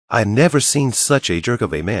I'd never seen such a jerk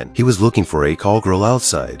of a man. He was looking for a call girl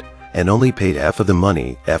outside and only paid half of the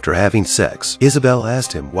money after having sex. Isabelle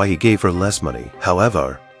asked him why he gave her less money.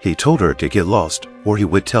 However, he told her to get lost or he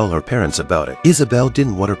would tell her parents about it. Isabelle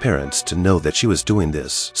didn't want her parents to know that she was doing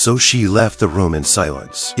this, so she left the room in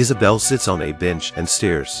silence. Isabelle sits on a bench and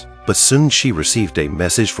stares, but soon she received a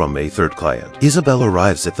message from a third client. Isabelle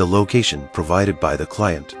arrives at the location provided by the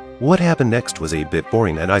client. What happened next was a bit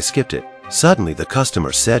boring and I skipped it. Suddenly the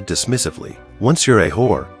customer said dismissively, "Once you're a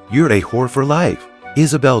whore for life."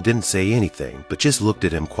 Isabelle didn't say anything but just looked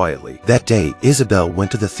at him quietly. That day, Isabelle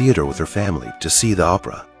went to the theater with her family to see the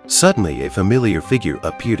opera. Suddenly, a familiar figure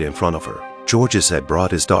appeared in front of her. Georges had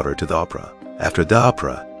brought his daughter to the opera. After the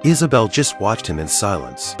opera, Isabelle just watched him in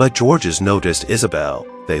silence. But Georges noticed Isabelle.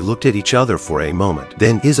 They looked at each other for a moment.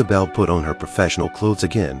 Then Isabelle put on her professional clothes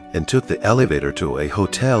again and took the elevator to a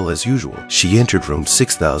hotel as usual. She entered room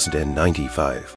 6095.